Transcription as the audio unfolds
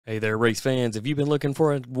Hey there, race fans. If you've been looking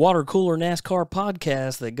for a water cooler NASCAR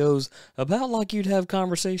podcast that goes about like you'd have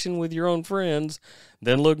conversation with your own friends,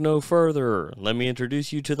 then look no further. Let me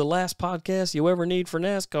introduce you to the last podcast you'll ever need for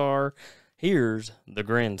NASCAR. Here's the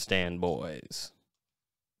GrandStand Boys.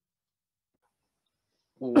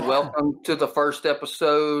 Welcome to the first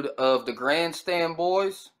episode of the GrandStand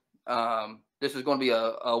Boys. This is going to be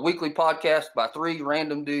a weekly podcast by three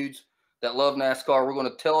random dudes that love NASCAR. We're going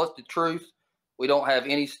to tell us the truth. We don't have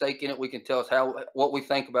any stake in it. We can tell us what we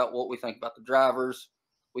think about the drivers.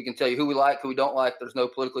 We can tell you who we like, who we don't like. There's no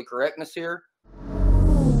politically correctness here.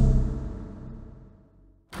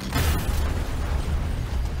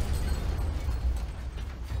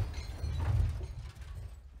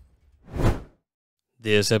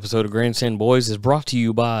 This episode of GrandStand Boys is brought to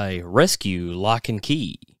you by Rescue Lock and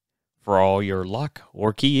Key. For all your lock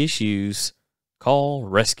or key issues, call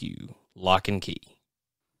Rescue Lock and Key.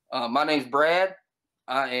 My name's Brad.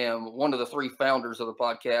 I am one of the three founders of the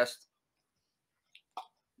podcast.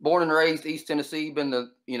 Born and raised East Tennessee, been to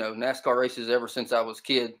NASCAR races ever since I was a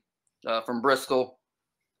kid. From Bristol.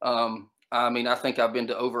 I think I've been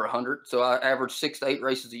to over 100, so I average 6 to 8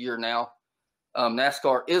 races a year now.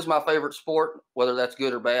 NASCAR is my favorite sport, whether that's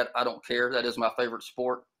good or bad. I don't care. That is my favorite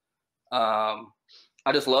sport. I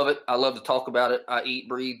just love it. I love to talk about it. I eat,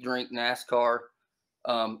 breathe, drink NASCAR.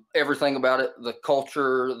 Everything about it, the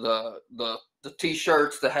culture, the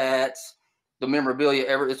T-shirts, the hats, the memorabilia,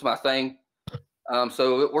 it's my thing.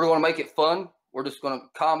 So we're going to make it fun. We're just going to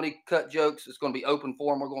comedy, cut jokes. It's going to be open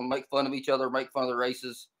forum. We're going to make fun of each other, make fun of the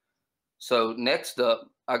races. So next up,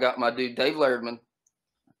 I got my dude, Dave Lairdman.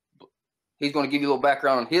 He's going to give you a little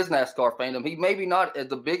background on his NASCAR fandom. He maybe not as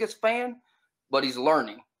the biggest fan, but he's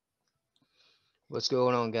learning. What's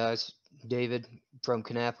going on, guys? David from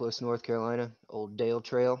Kannapolis, North Carolina, Old Dale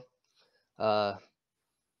Trail.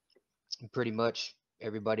 Pretty much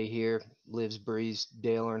everybody here lives, breathes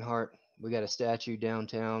Dale Earnhardt. We got a statue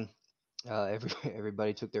downtown.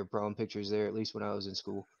 Everybody took their prom pictures there, at least when I was in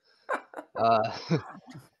school.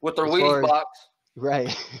 With their Wheaties box.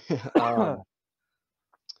 Right.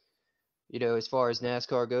 As far as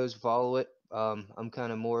NASCAR goes, follow it. I'm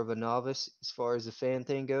kind of more of a novice as far as the fan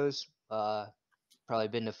thing goes. Probably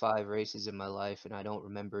been to 5 races in my life, and I don't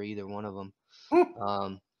remember either one of them.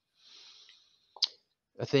 I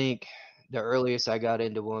think the earliest I got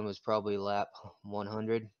into one was probably lap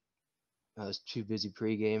 100. I was too busy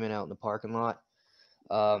pre-gaming out in the parking lot.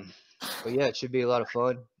 But yeah, it should be a lot of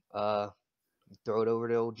fun. Throw it over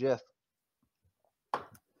to old Jeff.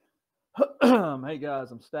 Hey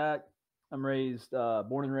guys, I'm Stack. I'm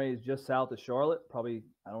born and raised just south of Charlotte, probably,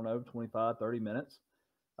 25, 30 minutes.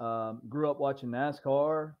 Grew up watching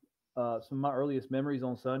NASCAR. Some of my earliest memories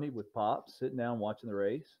on Sunday with Pops, sitting down watching the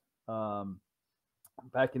race.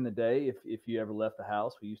 Back in the day, if you ever left the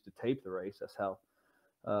house, we used to tape the race. That's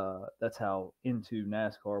how into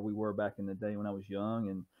NASCAR we were back in the day when I was young,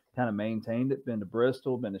 and kind of maintained it. Been to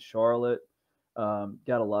Bristol, been to Charlotte.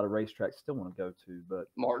 Got a lot of racetracks still want to go to, but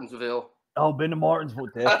Martinsville. Oh, been to Martinsville.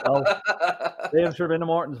 Damn sure been to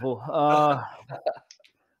Martinsville.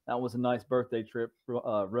 That was a nice birthday trip.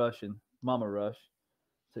 Rush and Mama Rush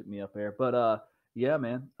took me up there. But yeah,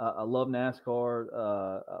 man, I love NASCAR.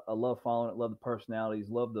 I love following it. Love the personalities.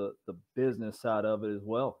 Love the business side of it as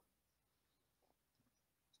well.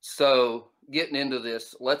 So getting into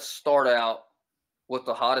this, let's start out with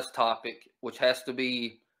the hottest topic, which has to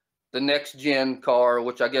be the next gen car,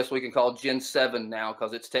 which I guess we can call Gen 7 now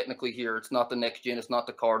because it's technically here. It's not the next gen. It's not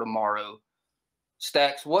the car tomorrow.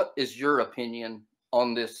 Stacks, what is your opinion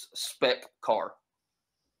on this spec car?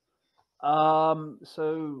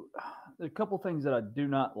 So there are a couple things that I do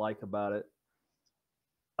not like about it.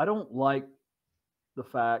 I don't like the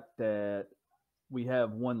fact that we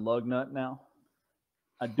have one lug nut now.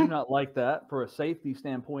 I do not like that. For a safety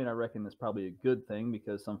standpoint, I reckon that's probably a good thing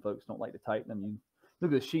because some folks don't like to tighten them. You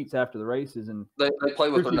look at the sheets after the races, and they play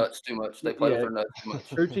with their nuts too much. With their nuts too much.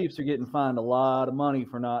 Crew chiefs are getting fined a lot of money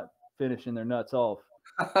for not finishing their nuts off,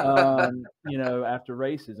 after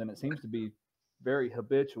races, and it seems to be very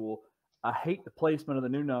habitual. I hate the placement of the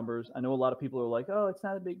new numbers. I know a lot of people are like, "Oh, it's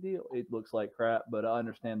not a big deal. It looks like crap," but I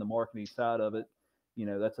understand the marketing side of it.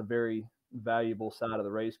 That's a very valuable side of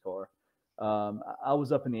the race car. I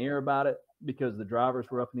was up in the air about it because the drivers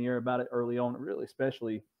were up in the air about it early on, really,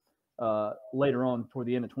 especially later on toward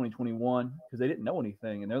the end of 2021, because they didn't know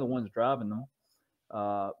anything and they're the ones driving them.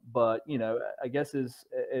 But I guess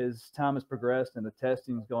as time has progressed and the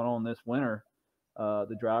testing's gone on this winter,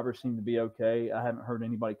 the drivers seem to be okay. I haven't heard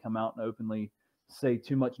anybody come out and openly say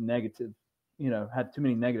too much negative, had too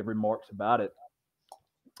many negative remarks about it.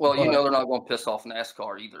 Well, they're not going to piss off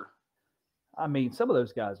NASCAR either. I mean, some of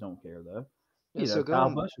those guys don't care though. Yeah, You so know, Kyle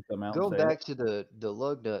going Busch would come out going and say back to the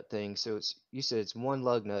lug nut thing, so you said it's one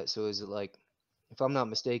lug nut, so is it like, if I'm not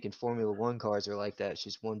mistaken, Formula One cars are like that, it's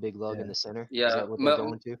just one big lug in the center? Is Yeah, that what they're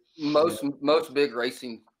going to? most big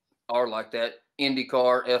racing are like that.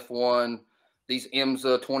 IndyCar, F1, these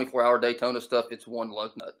IMSA 24-hour Daytona stuff. It's one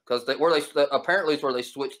lug nut because apparently it's where they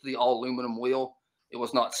switched to the all aluminum wheel. It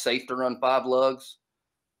was not safe to run 5 lugs.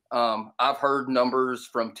 I've heard numbers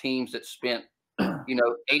from teams that spent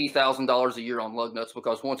 $80,000 a year on lug nuts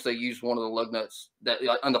because once they use one of the lug nuts that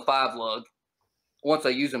on the 5 lug, once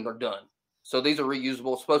they use them, they're done. So these are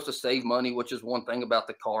reusable. It's supposed to save money, which is one thing about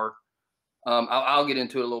the car. I'll get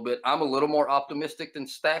into it a little bit. I'm a little more optimistic than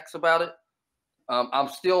Stacks about it. I'm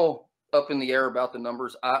still up in the air about the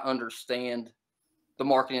numbers. I understand the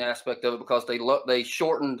marketing aspect of it because they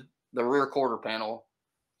shortened the rear quarter panel,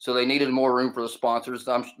 so they needed more room for the sponsors.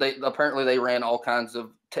 Apparently they ran all kinds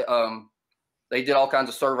of they did all kinds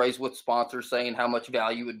of surveys with sponsors saying how much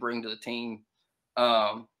value it would bring to the team.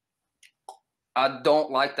 I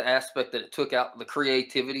don't like the aspect that it took out the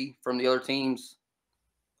creativity from the other teams.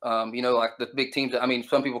 Like the big teams. I mean,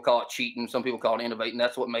 some people call it cheating, some people call it innovating.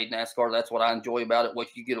 That's what made NASCAR. That's what I enjoy about it.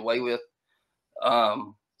 What you get away with.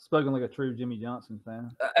 Spoken like a true Jimmy Johnson fan.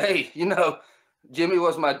 Hey, Jimmy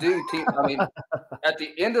was my dude. I mean, at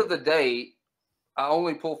the end of the day, I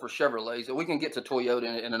only pull for Chevrolets, and we can get to Toyota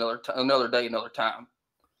in another day, another time.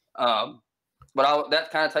 But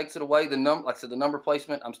that kind of takes it away. Like I said, the number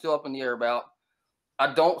placement, I'm still up in the air about.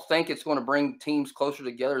 I don't think it's going to bring teams closer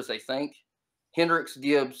together as they think. Hendricks,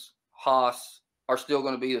 Gibbs, Haas are still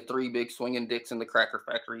going to be the 3 big swinging dicks in the cracker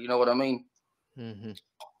factory. You know what I mean? Mm-hmm.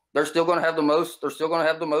 They're still going to have the most. They're still going to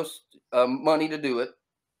have the most money to do it.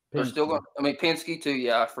 Penske. They're still going. I mean, Penske too.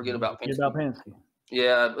 Yeah, I forget about Penske. Penske.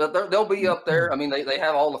 Yeah, they'll be up there. I mean, they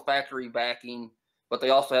have all the factory backing, but they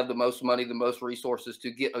also have the most money, the most resources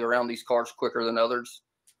to get around these cars quicker than others.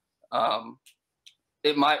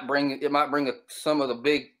 It might bring some of the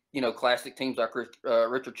big, classic teams like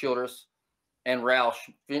Richard Childress and Roush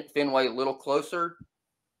Fenway a little closer.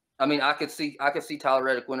 I mean, I could see Tyler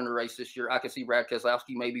Reddick winning a race this year. I could see Brad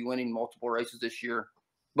Keselowski maybe winning multiple races this year,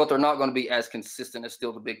 but they're not going to be as consistent as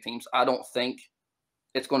still the big teams. I don't think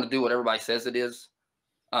it's going to do what everybody says it is.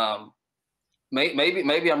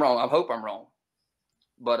 Maybe I'm wrong. I hope I'm wrong,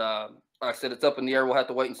 but like I said, it's up in the air. We'll have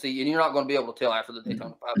to wait and see. And you're not going to be able to tell after the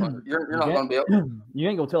Daytona 500. You're not going to be able. You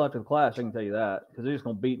ain't going to tell after the clash. I can tell you that because they're just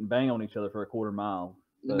going to beat and bang on each other for a quarter mile.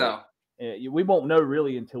 So, no, we won't know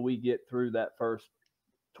really until we get through that first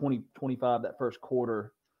 25, that first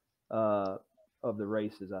quarter of the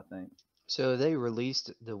races, I think. So they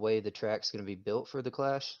released the way the track's going to be built for the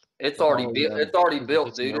clash? It's already built. It's already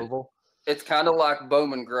built, dude. Oval? It's kind of like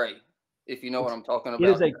Bowman Gray, if you know what I'm talking about.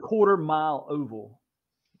 It is a quarter mile oval.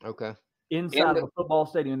 Okay. Inside of a football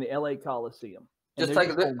stadium in the LA Coliseum. Just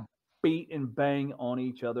take a beat and bang on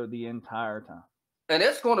each other the entire time. And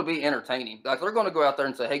it's going to be entertaining. Like they're going to go out there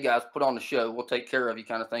and say, "Hey guys, put on the show. We'll take care of you,"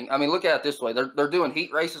 kind of thing. I mean, look at it this way: they're doing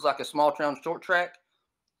heat races like a small town short track,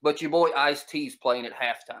 but your boy Ice-T's playing at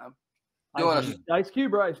halftime. Ice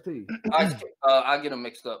Cube or Ice T? I get them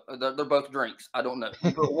mixed up. They're both drinks. I don't know.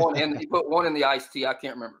 You put one in the iced tea. I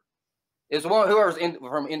can't remember. It's one whoever's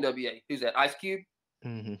from NWA. Who's that? Ice Cube.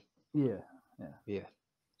 Mm-hmm. Yeah.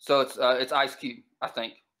 So it's Ice Cube, I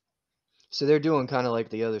think. So they're doing kind of like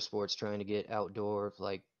the other sports, trying to get outdoor,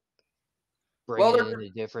 like bring it in a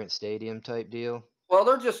different stadium type deal. Well,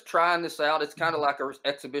 they're just trying this out. It's kind of like an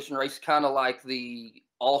exhibition race, kind of like the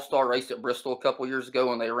All-Star race at Bristol a couple years ago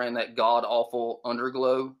when they ran that god-awful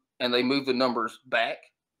underglow, and they moved the numbers back.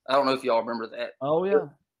 I don't know if y'all remember that. Oh, yeah.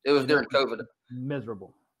 It was during COVID.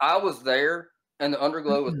 Miserable. I was there, and the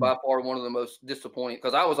underglow was by far one of the most disappointing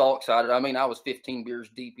because I was all excited. I mean, I was 15 beers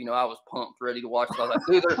deep. I was pumped, ready to watch it. I was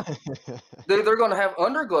like, they're going to have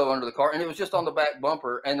underglow under the car, and it was just on the back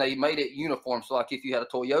bumper, and they made it uniform. So, like, if you had a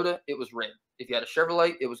Toyota, it was red. If you had a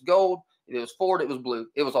Chevrolet, it was gold. If it was Ford, it was blue.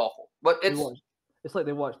 It was awful. But it's like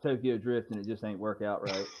they watched Tokyo Drift, and it just ain't work out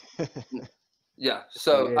right. Yeah.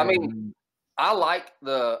 So, I mean, I like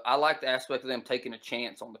the aspect of them taking a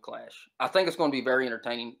chance on the clash. I think it's going to be very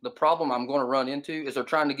entertaining. The problem I'm going to run into is they're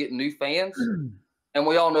trying to get new fans, and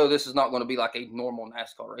we all know this is not going to be like a normal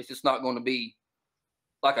NASCAR race. It's not going to be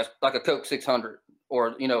like a Coke 600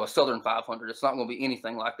 or a Southern 500. It's not going to be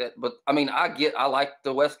anything like that. But I mean, I like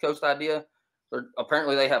the West Coast idea.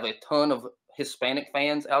 Apparently, they have a ton of Hispanic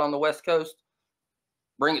fans out on the West Coast.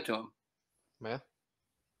 Bring it to them. Yeah.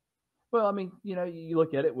 Well, I mean, you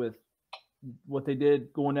look at it with what they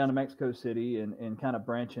did going down to Mexico City and kind of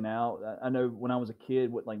branching out. I know when I was a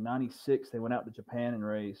kid, like 96, they went out to Japan and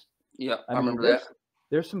raced. Yeah, I remember that.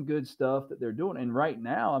 there's some good stuff that they're doing. And right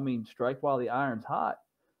now, I mean, strike while the iron's hot.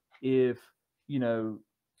 If,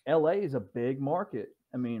 LA is a big market.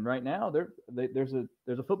 I mean, right now there's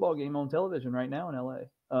a football game on television right now in LA.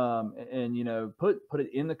 And put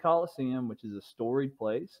it in the Coliseum, which is a storied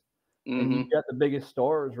place. And you've got the biggest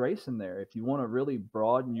stars racing there. If you want to really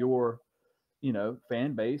broaden your,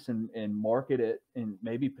 fan base and market it, and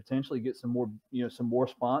maybe potentially get some more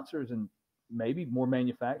sponsors and maybe more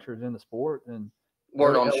manufacturers in the sport. And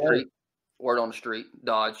word on the street,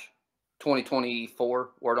 Dodge, 2024,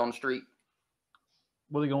 word on the street.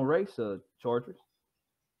 Were they going to race Chargers?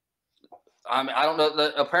 I mean, I don't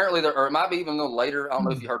know. Apparently, or it might be even a little later. I don't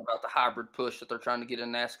know if you heard about the hybrid push that they're trying to get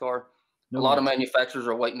in NASCAR. A lot of manufacturers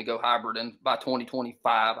are waiting to go hybrid, and by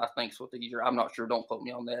 2025, I think is what the year. I'm not sure. Don't quote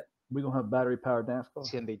me on that. We're going to have battery-powered NASCAR.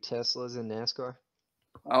 It's going to be Teslas in NASCAR?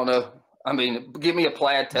 I don't know. I mean, give me a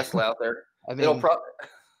plaid Tesla out there. I mean,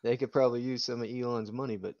 they could probably use some of Elon's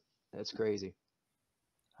money, but that's crazy.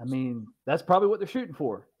 I mean, that's probably what they're shooting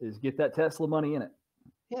for, is get that Tesla money in it.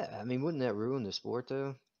 Yeah, I mean, wouldn't that ruin the sport,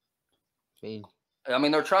 though? I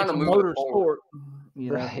mean, they're trying to move motor it forward.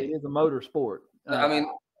 sport. Right. It is a motor sport. I mean,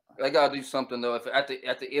 they got to do something, though. If at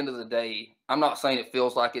the end of the day, I'm not saying it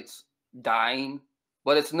feels like it's dying,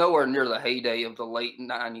 but it's nowhere near the heyday of the late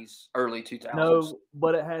 90s, early 2000s. No,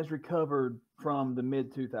 but it has recovered from the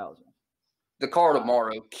mid-2000s. The car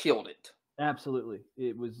tomorrow killed it. Absolutely.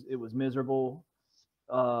 It was miserable.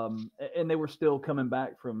 And they were still coming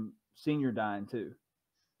back from senior dying, too.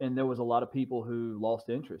 And there was a lot of people who lost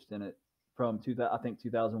interest in it from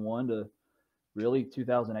 2001 to really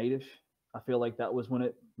 2008-ish. I feel like that was when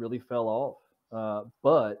it really fell off.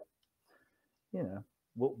 But,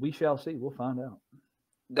 we shall see. We'll find out.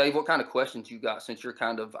 Dave, what kind of questions you got, since you're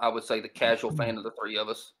kind of, I would say, the casual fan of the three of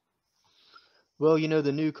us? Well,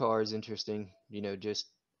 the new car is interesting. Just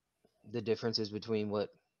the differences between what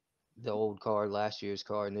the old car, last year's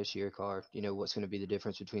car, and this year's car. What's going to be the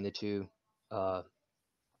difference between the two?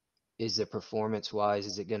 Is the performance-wise,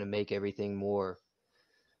 is it going to make everything more,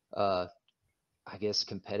 I guess,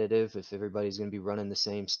 competitive if everybody's going to be running the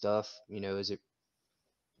same stuff? Is it,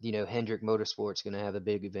 Hendrick Motorsport's going to have a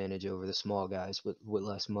big advantage over the small guys with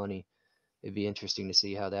less money. It'd be interesting to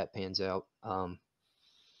see how that pans out. And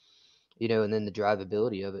then the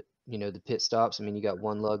drivability of it. The pit stops. I mean, you got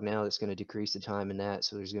one lug now that's going to decrease the time in that,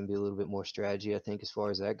 so there's going to be a little bit more strategy, I think, as far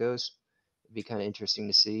as that goes. It'd be kind of interesting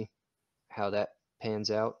to see how that pans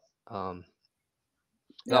out. I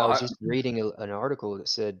was just reading an article that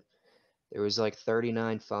said there was like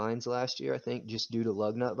 39 fines last year, I think, just due to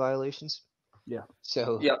lug nut violations. Yeah.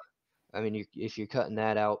 So, yeah. I mean, if you're cutting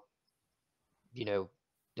that out,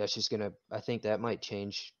 that's just going to, I think that might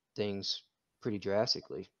change things pretty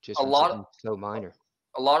drastically. Just so minor.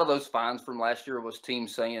 A lot of those fines from last year was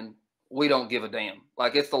teams saying, we don't give a damn.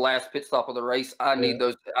 Like, it's the last pit stop of the race. I need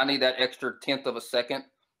that extra 1/10 of a second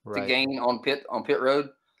to gain on pit road.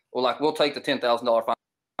 Well, like, we'll take the $10,000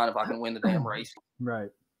 fine if I can win the damn race. Right.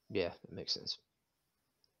 Yeah, that makes sense.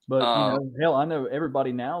 But, hell, I know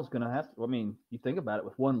everybody now is going to have to, I mean, you think about it,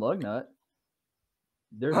 with one lug nut,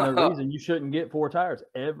 there's no reason you shouldn't get 4 tires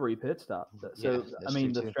every pit stop. So, yeah, I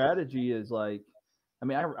mean, the strategy is like, I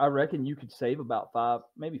mean, I reckon you could save about 5,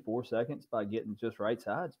 maybe 4 seconds by getting just right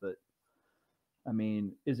sides. But, I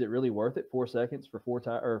mean, is it really worth it, 4 seconds for 4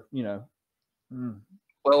 tires? Or,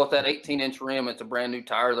 Well, with that 18-inch rim, it's a brand new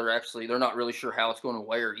tire. They're not really sure how it's going to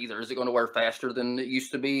wear either. Is it going to wear faster than it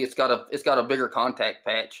used to be? It's got a bigger contact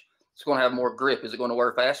patch. It's going to have more grip. Is it going to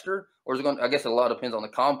wear faster, or is it going to, I guess a lot depends on the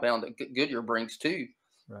compound that Goodyear brings too.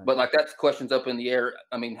 Right. But like, that's questions up in the air.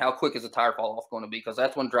 I mean, how quick is the tire fall off going to be? Because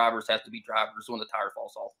that's when drivers have to be drivers, when the tire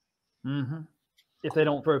falls off. Mm-hmm. If they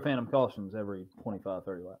don't throw phantom cautions every 25,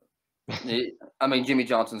 30 laps. I mean, Jimmy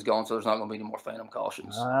Johnson's gone, so there's not going to be any more phantom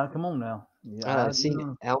cautions. Come on now. Yeah, I've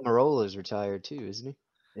seen Almirola's retired too, isn't he?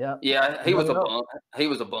 Yeah. Yeah, he was a bum. He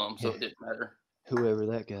was a bum, so it didn't matter. Whoever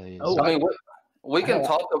that guy is. Oh, I mean, we can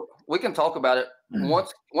talk. We can talk about it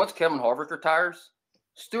once Kevin Harvick retires.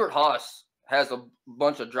 Stuart Haas has a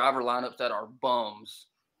bunch of driver lineups that are bums.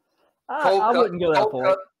 I wouldn't go that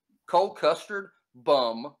far. Cole Custard,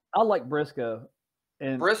 bum. I like Briscoe.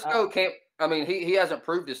 And Briscoe can't. I mean, he hasn't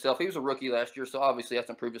proved himself. He was a rookie last year, so obviously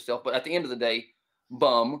hasn't proved himself. But at the end of the day,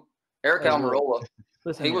 bum. Eric Almirola,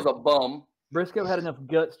 he was a bum. Briscoe had enough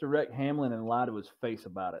guts to wreck Hamlin and lie to his face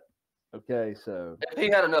about it. Okay, so if he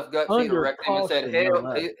had enough guts, he'd have wrecked him and said,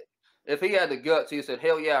 "Hell." If he had the guts, he'd have said,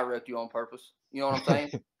 "Hell yeah, I wrecked you on purpose." You know what I'm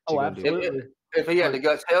saying? Oh, absolutely. If he had the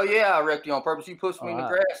guts, hell yeah, I wrecked you on purpose. You pushed me in the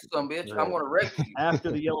grass, some bitch. Right. I'm going to wreck you. After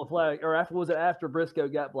the yellow flag, or after Briscoe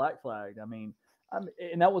got black flagged. I mean,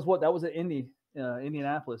 and that was at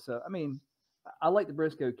Indianapolis. So I mean, I like the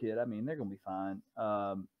Briscoe kid. I mean, they're going to be fine.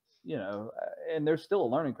 You know, and there's still a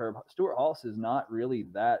learning curve. Stuart Haas is not really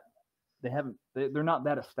that. They're not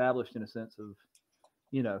that established in a sense of,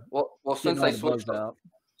 you know. Well, since they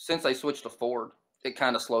switched to Ford, it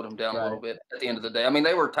kind of slowed them down a little Right. bit at the end of the day. I mean,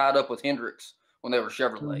 they were tied up with Hendricks when they were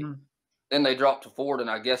Chevrolet. Mm-hmm. Then they dropped to Ford, and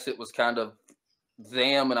I guess it was kind of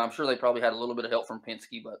them, and I'm sure they probably had a little bit of help from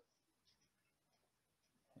Penske, but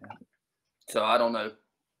so I don't know.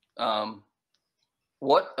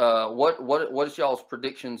 What is y'all's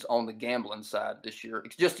predictions on the gambling side this year?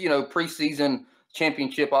 It's just, you know, preseason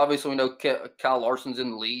championship. Obviously, we know Kyle Larson's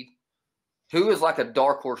in the lead. Who is like a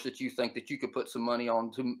dark horse that you think that you could put some money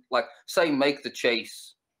on to, like, say, make the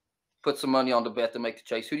chase? Put some money on the bet to make the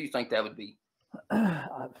chase. Who do you think that would be?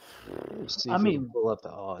 See if you can pull up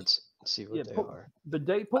the odds and see what they are.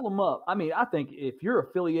 Pull them up. I mean, I think if you're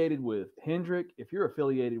affiliated with Hendrick, if you're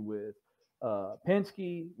affiliated with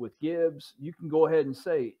Penske, with Gibbs, you can go ahead and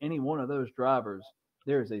say any one of those drivers.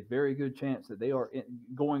 There is a very good chance that they are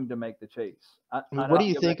going to make the chase. What do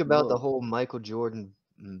you think about the whole Michael Jordan,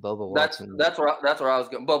 Bubba Watson? That's where I was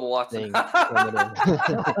going. Bubba Watson.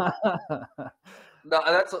 No,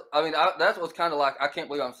 that's what's kind of like. I can't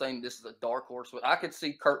believe I'm saying this is a dark horse, but I could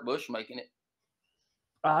see Kurt Busch making it.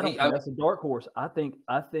 I don't think that's a dark horse. I think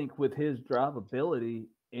with his drivability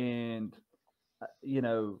and, you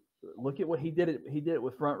know, look at what he did. He did it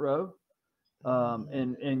with Front Row,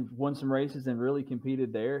 and won some races and really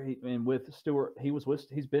competed there. With Stewart,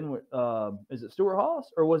 he's been with. Is it Stuart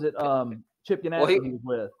Haas or was it Chip Ganassi he was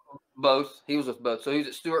with? Both. He was with both. So he was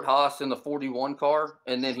at Stuart Haas in the 41 car,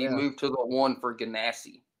 and then he moved to the one for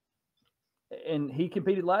Ganassi. And he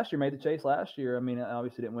competed last year, made the chase last year. I mean,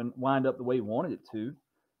 obviously didn't wind up the way he wanted it to.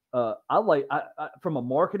 I from a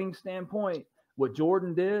marketing standpoint, what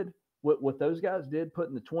Jordan did, what those guys did,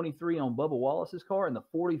 putting the 23 on Bubba Wallace's car and the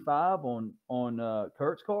 45 on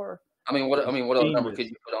Kurt's car. I mean, what other number could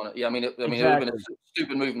you put on it? Yeah, it would have been a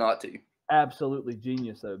stupid move not to. Absolutely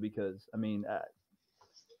genius though, because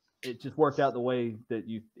it just worked out the way that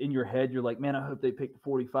you, in your head, you're like, man, I hope they picked the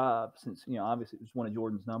 45, since, you know, obviously it was one of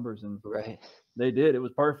Jordan's numbers, and they did. It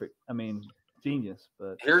was perfect. I mean, genius.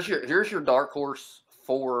 But here's your dark horse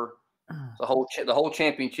for the whole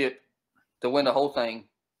championship to win the whole thing.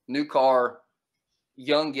 New car,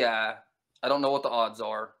 young guy. I don't know what the odds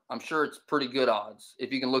are. I'm sure it's pretty good odds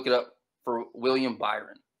if you can look it up, for William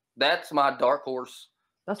Byron. That's my dark horse.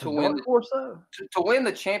 That's a dark horse though. To win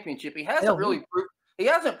the championship. He hasn't really proved. He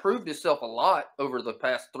hasn't proved himself a lot over the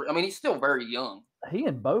past 3. I mean, he's still very young. He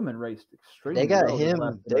and Bowman raced extremely. They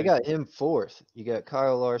got him fourth. You got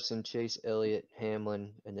Kyle Larson, Chase Elliott,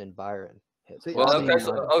 Hamlin, and then Byron. So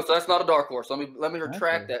that's not a dark horse. Let me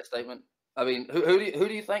retract that statement. I mean, who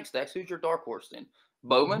do you think, Stax? Who's your dark horse then?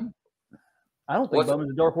 Bowman? I don't think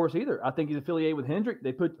Bowman's a dark horse either. I think he's affiliated with Hendrick.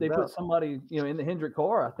 They put somebody, you know, in the Hendrick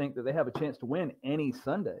car. I think that they have a chance to win any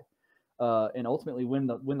Sunday, and ultimately win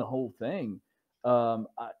the whole thing. I'm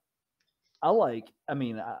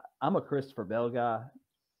a Christopher Bell guy.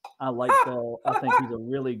 I like Bell. I think he's a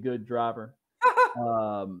really good driver.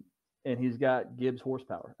 And he's got Gibbs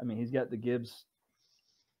horsepower. I mean, he's got the Gibbs,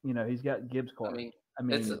 you know, he's got Gibbs car. I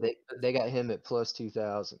mean, they got him at plus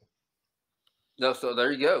 2,000. No, so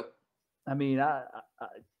there you go. I mean,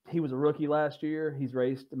 he was a rookie last year. He's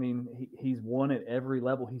raced. I mean, he's won at every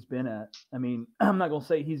level he's been at. I mean, I'm not going to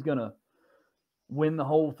say he's going to win the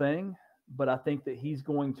whole thing, but I think that he's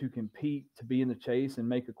going to compete to be in the chase and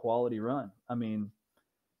make a quality run. I mean,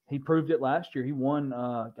 he proved it last year. He won,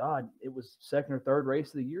 it was second or third race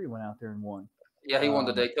of the year he went out there and won. Yeah, he won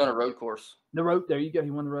the Daytona road course. There you go. He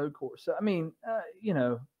won the road course. So, I mean, you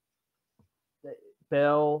know,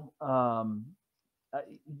 Bell,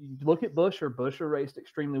 you look at Busher. Busher raced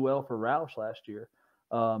extremely well for Roush last year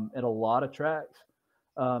at a lot of tracks.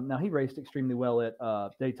 Now, he raced extremely well at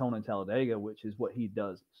Daytona and Talladega, which is what he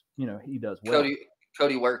does. You know, he does well.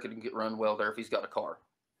 Cody Ware could run well there if he's got a car.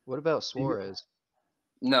 What about Suarez?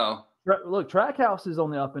 No. Look, Trackhouse is on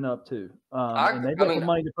the up and up too, and they've got the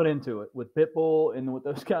money to put into it with Pitbull and what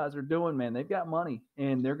those guys are doing. Man, they've got money,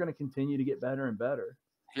 and they're going to continue to get better and better.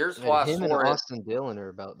 Here's why him Suarez, and Austin Dillon are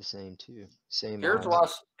about the same too. Here's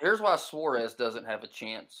why Suarez doesn't have a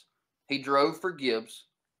chance. He drove for Gibbs,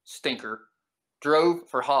 stinker. Drove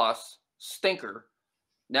for Haas, stinker.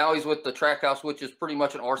 Now he's with the Trackhouse, which is pretty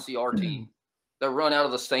much an RCR team. They run out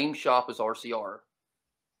of the same shop as RCR.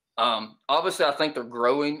 Obviously, I think they're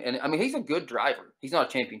growing, and I mean, he's a good driver. He's not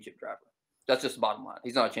a championship driver. That's just the bottom line.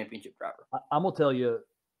 He's not a championship driver. I'm gonna tell you,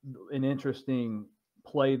 an interesting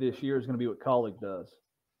play this year is going to be what Colleague does.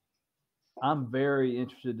 I'm very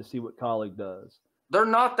interested to see what Colleague does. They're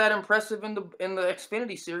not that impressive in the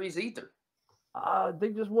Xfinity series either. They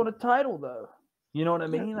just won a title, though. You know what I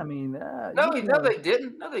mean? I mean, No, they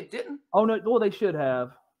didn't. No, they didn't. Oh no, well they should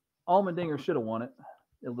have. Allmendinger should have won it.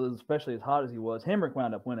 It was especially as hot as he was. Hemrick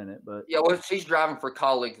wound up winning it, but yeah, well, he's driving for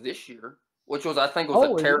Colleague this year, which was I think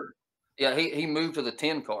was a terrible. Yeah, he moved to the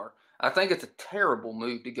 10 car. I think it's a terrible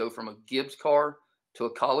move to go from a Gibbs car to a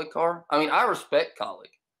Colleague car. I mean, I respect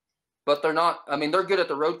Colleague, but they're not. I mean, they're good at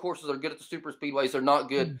the road courses. They're good at the super speedways. They're not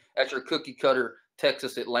good at your cookie cutter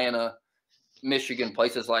Texas, Atlanta, Michigan,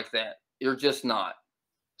 places like that. You're just not.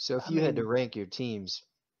 So if you had to rank your teams,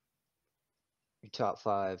 your top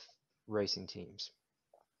 5 racing teams,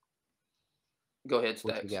 go ahead,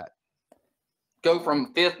 what Stacks. you got? Go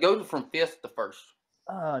from fifth to first.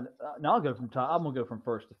 No, I'll go from top. I'm gonna go from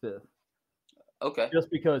first to fifth. Okay.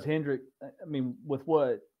 Just because Hendrick, I mean, with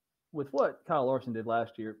what Kyle Larson did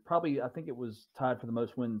last year, probably I think it was tied for the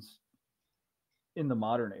most wins in the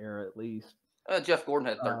modern era, at least. Jeff Gordon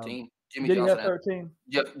had 13. Did he have 13?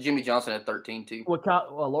 Jimmy Johnson had 13 too.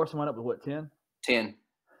 Well, Larson went up with what, 10? 10.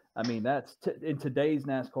 I mean, that's in today's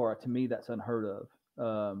NASCAR. To me, that's unheard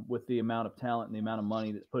of with the amount of talent and the amount of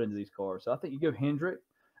money that's put into these cars. So I think you go Hendrick.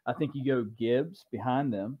 I think you go Gibbs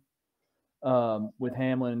behind them with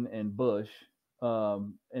Hamlin and Busch,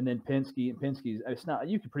 and then Penske. And Penske's it's not.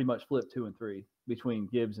 You could pretty much flip 2 and 3 between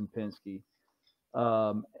Gibbs and Penske.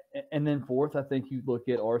 And then fourth, I think you look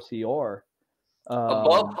at RCR.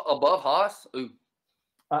 Above Haas? Ooh.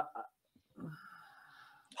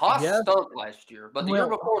 Haas stunk last year, but the year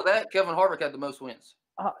before that, Kevin Harvick had the most wins.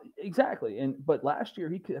 Exactly, but last year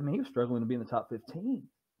he was struggling to be in the top 15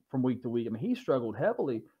 from week to week. I mean, he struggled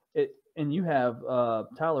heavily. And you have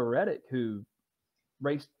Tyler Reddick, who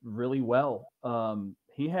raced really well.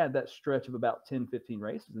 He had that stretch of about 10, 15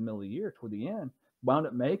 races in the middle of the year toward the end, wound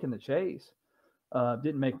up making the chase.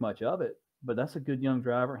 Didn't make much of it, but that's a good young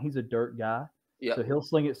driver. He's a dirt guy. Yep. So he'll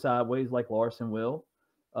sling it sideways like Larson will.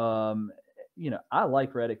 I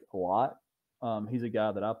like Reddick a lot. He's a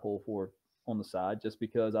guy that I pull for on the side just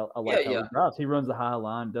because I like how he drives. He runs the high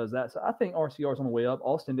line, does that. So I think RCR's on the way up.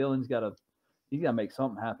 Austin Dillon's got to make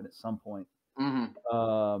something happen at some point.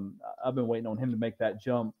 Mm-hmm. I've been waiting on him to make that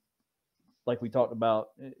jump. Like we talked about,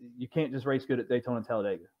 you can't just race good at Daytona and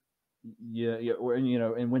Talladega.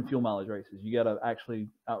 And win fuel mileage races. You got to actually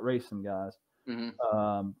outrace some guys.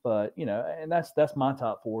 Mm-hmm. But and that's my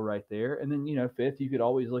top 4 right there. And then fifth, you could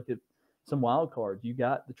always look at some wild cards. You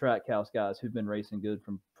got the Trackhouse guys who've been racing good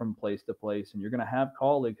from place to place, and you're going to have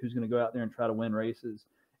Colleague who's going to go out there and try to win races.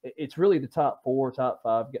 It's really the top 4, top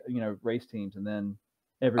 5, race teams, and then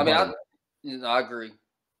everybody. I mean, I agree.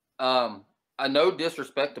 I no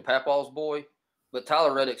disrespect to Papaw's boy, but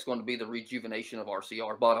Tyler Reddick's going to be the rejuvenation of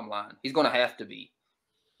RCR. Bottom line, he's going to have to be.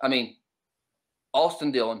 I mean,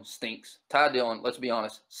 Austin Dillon stinks. Ty Dillon, let's be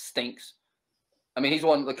honest, stinks. I mean, he's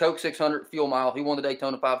won the Coke 600 fuel mile. He won the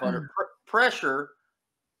Daytona 500. Pressure,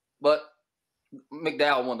 but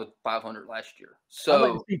McDowell won the 500 last year. So I'd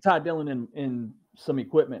like to see Ty Dillon in some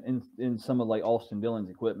equipment, in some of like Austin Dillon's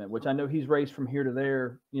equipment, which I know he's raced from here to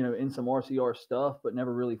there, in some RCR stuff, but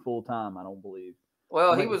never really full time, I don't believe.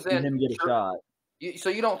 Well, he was in him get a shot. So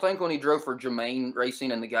you don't think when he drove for Jermaine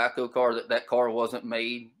Racing in the Geico car that car wasn't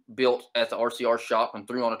built at the RCR shop and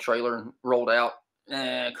threw on a trailer and rolled out?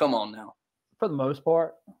 Come on now. For the most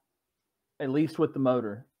part, at least with the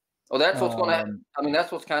motor. Well, that's what's going to happen. I mean,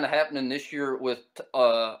 that's what's kind of happening this year with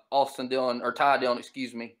Austin Dillon, or Ty Dillon,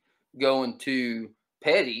 excuse me, going to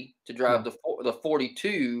Petty to drive the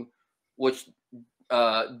 42, which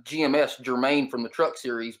GMS, Jermaine from the Truck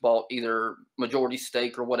Series, bought either majority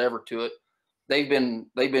stake or whatever to it. They've been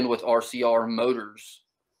with RCR Motors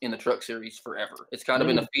in the Truck Series forever. It's kind of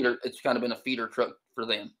been a feeder. It's kind of been a feeder truck for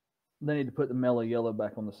them. They need to put the mellow yellow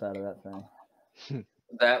back on the side of that thing.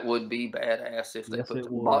 That would be badass if they put the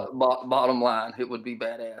bottom line. It would be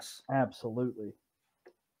badass. Absolutely.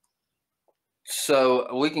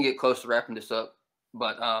 So we can get close to wrapping this up,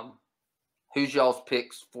 but who's y'all's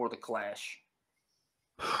picks for the Clash?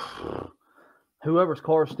 Whoever's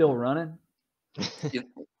car is still running.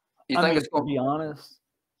 You think it's going to be honest?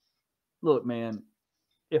 Look, man,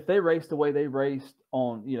 if they race the way they raced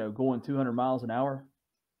on, going 200 miles an hour,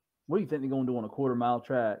 what do you think they're going to do on a quarter-mile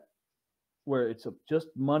track where it's just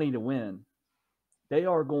money to win? They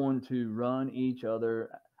are going to run each other.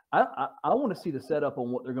 I want to see the setup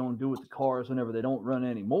on what they're going to do with the cars whenever they don't run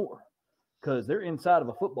anymore, because they're inside of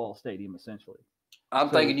a football stadium essentially. I'm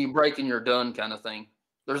thinking you break and you're done kind of thing.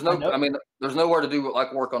 There's there's nowhere to do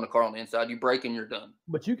like work on the car on the inside. You break and you're done.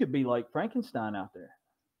 But you could be like Frankenstein out there.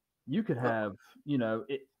 You could have,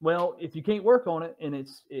 if you can't work on it, and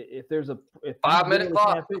if there's a 5 minute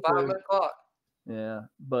clock, 5 minute clock. Yeah,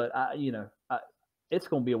 but it's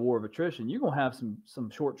going to be a war of attrition. You're going to have some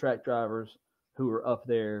short track drivers who are up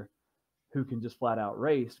there who can just flat out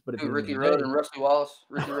race. But at the end Ricky of the Rudd day, and Rusty Wallace.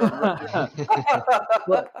 Ricky Rudd and Rusty.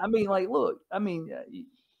 but I mean, like, look,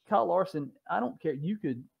 Kyle Larson, I don't care.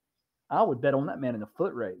 I would bet on that man in a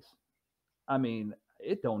foot race. I mean,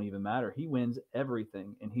 it don't even matter. He wins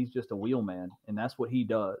everything, and he's just a wheelman, and that's what he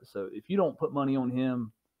does. So if you don't put money on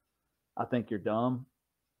him, I think you're dumb,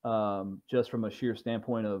 just from a sheer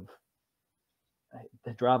standpoint of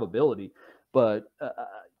the drivability. But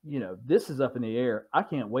this is up in the air. I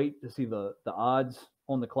can't wait to see the odds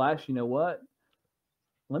on the Clash. You know what?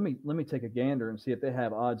 Let me take a gander and see if they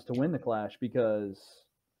have odds to win the Clash, because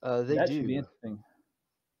they that do. should be interesting.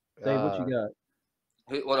 Dave, what you got?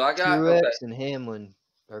 What do I got? Truex Okay. and Hamlin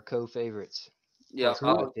are co-favorites. Yeah,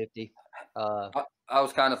 Plus 50. I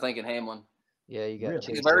was kind of thinking Hamlin. Yeah, you got Really?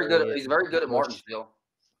 Chase He's very good. Elliott He's very good at Busch. Martinsville.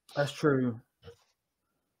 That's true.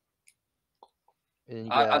 And then you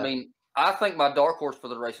got, I mean, I think my dark horse for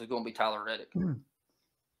the race is going to be Tyler Reddick.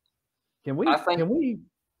 Can we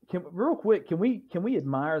real quick? Can we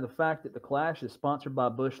admire the fact that the Clash is sponsored by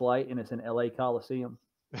Busch Light and it's in LA Coliseum?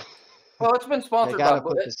 Well, it's been they sponsored got by to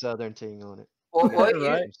put Busch. the Southern thing on it. Well,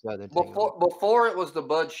 Right. before it was the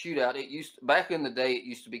Bud Shootout, it used back in the day. It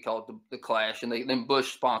used to be called the Clash, and then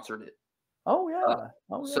Busch sponsored it. Oh yeah.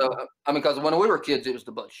 So I mean, because when we were kids, it was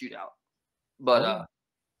the Bud Shootout. But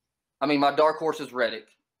I mean, my dark horse is Reddick.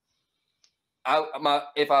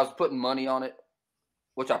 If I was putting money on it,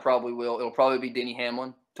 which I probably will, it'll probably be Denny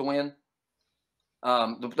Hamlin to win.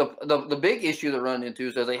 The big issue they're running into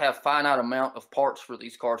is that they have finite amount of parts for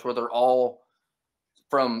these cars, where they're all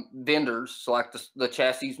from vendors. So like the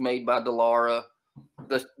chassis made by Dallara,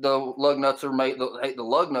 the lug nuts are made. The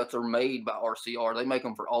lug nuts are made by RCR. They make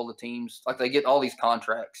them for all the teams. Like they get all these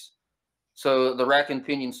contracts. So the rack and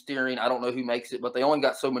pinion steering, I don't know who makes it, but they only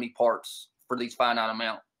got so many parts for these finite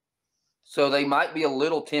amount. So they might be a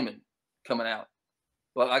little timid coming out.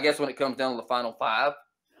 But I guess when it comes down to the final 5.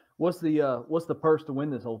 What's the purse to win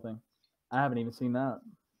this whole thing? I haven't even seen that.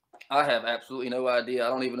 I have absolutely no idea. I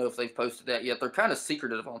don't even know if they've posted that yet. They're kind of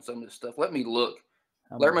secretive on some of this stuff. Let me look.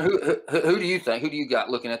 Lerman, who do you think? Who do you got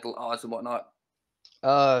looking at the odds and whatnot?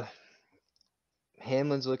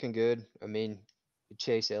 Hamlin's looking good. I mean,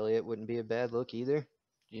 Chase Elliott wouldn't be a bad look either,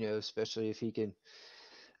 especially if he can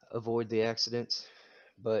avoid the accidents.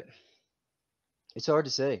 But it's hard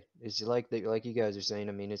to say. It's like you guys are saying.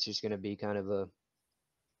 I mean, it's just going to be kind of a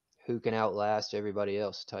who can outlast everybody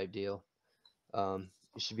else type deal.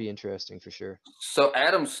 It should be interesting for sure. So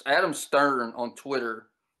Adam Stern on Twitter,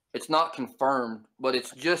 it's not confirmed, but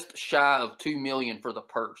it's just shy of $2 million for the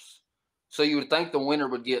purse. So you would think the winner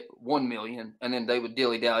would get $1 million, and then they would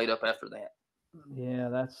dilly-dally it up after that. Yeah,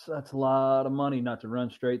 that's a lot of money not to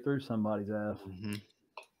run straight through somebody's ass. Mm-hmm.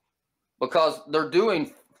 Because they're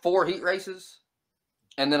doing 4 heat races,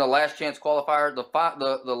 and then a last chance qualifier.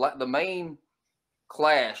 The main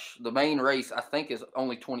Clash, the main race, I think is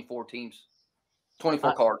only 24 teams.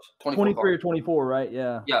 24 cars. 23 cars. or 24, right?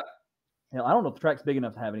 Yeah. Yeah. Hell, I don't know if the track's big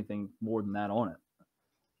enough to have anything more than that on it.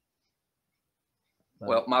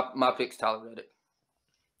 But well, my pick's Tyler Reddick.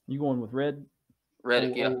 You going with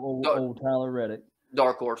Reddick, yeah. Old Tyler Reddick.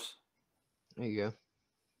 Dark horse. There you go.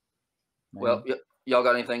 Man. Well, y'all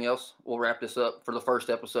got anything else? We'll wrap this up for the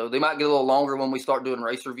first episode. They might get a little longer when we start doing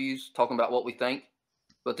race reviews, talking about what we think.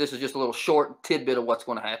 But this is just a little short tidbit of what's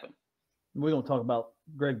going to happen. We're going to talk about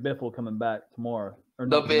Greg Biffle coming back tomorrow. Or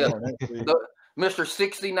The not Biff. tomorrow, next week. Mr.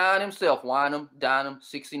 69 himself. Wine him, dine him,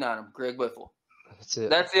 69 him. Greg Biffle. That's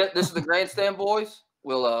it. This is the GrandStand boys.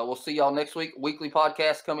 We'll see y'all next week. Weekly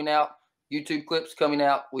podcast coming out. YouTube clips coming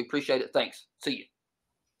out. We appreciate it. Thanks. See you.